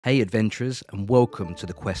Hey adventurers, and welcome to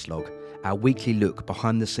the Quest Log, our weekly look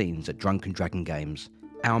behind the scenes at Drunken Dragon Games.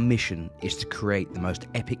 Our mission is to create the most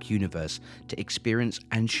epic universe to experience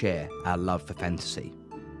and share our love for fantasy.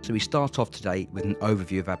 So we start off today with an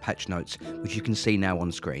overview of our patch notes, which you can see now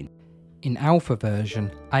on screen. In alpha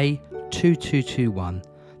version A2221,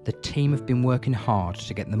 the team have been working hard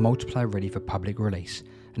to get the multiplayer ready for public release,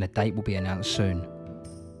 and a date will be announced soon.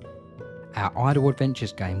 Our Idle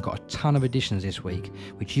Adventures game got a ton of additions this week,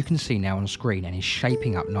 which you can see now on screen and is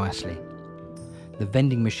shaping up nicely. The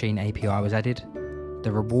vending machine API was added,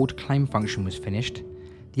 the reward claim function was finished,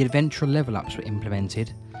 the adventurer level ups were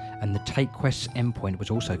implemented, and the Take Quests endpoint was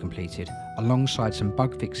also completed, alongside some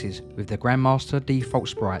bug fixes with the Grandmaster default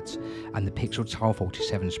sprites and the Pixel Tile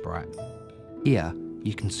 47 sprite. Here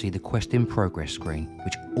you can see the quest in progress screen,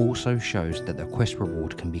 which also shows that the quest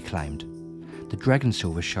reward can be claimed. The Dragon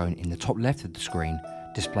Silver shown in the top left of the screen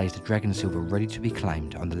displays the Dragon Silver ready to be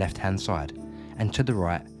claimed on the left hand side, and to the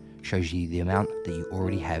right shows you the amount that you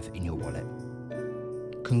already have in your wallet.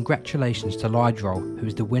 Congratulations to Lydroll, who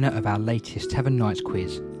is the winner of our latest Tavern Nights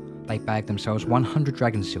quiz. They bagged themselves 100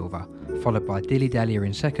 Dragon Silver, followed by Dilly Dahlia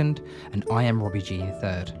in second and I Am Robbie G in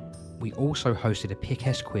third. We also hosted a Pick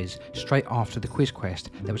S quiz straight after the quiz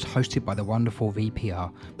quest that was hosted by the wonderful VPR,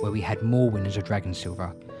 where we had more winners of Dragon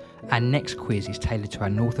Silver. Our next quiz is tailored to our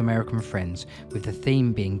North American friends, with the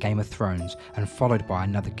theme being Game of Thrones and followed by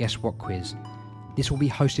another Guess What quiz. This will be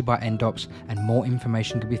hosted by Endops, and more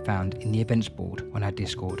information can be found in the events board on our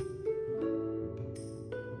Discord.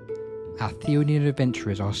 Our Theonian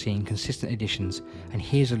adventurers are seeing consistent additions, and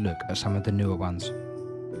here's a look at some of the newer ones.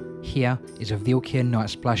 Here is a Vilkir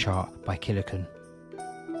Knight splash art by Killican,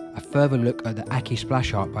 a further look at the Aki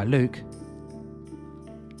splash art by Luke,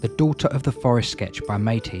 the Daughter of the Forest sketch by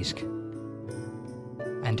Maytisk,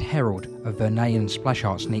 and Herald, a Vernayan splash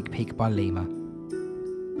art sneak peek by Lima.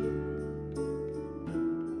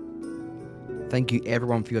 Thank you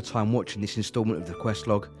everyone for your time watching this instalment of the Quest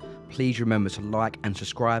Log. Please remember to like and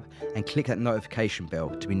subscribe and click that notification bell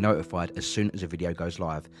to be notified as soon as a video goes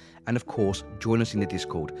live. And of course, join us in the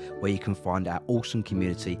Discord, where you can find our awesome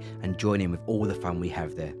community and join in with all the fun we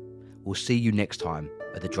have there. We'll see you next time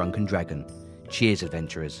at the Drunken Dragon. Cheers,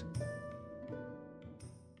 adventurers.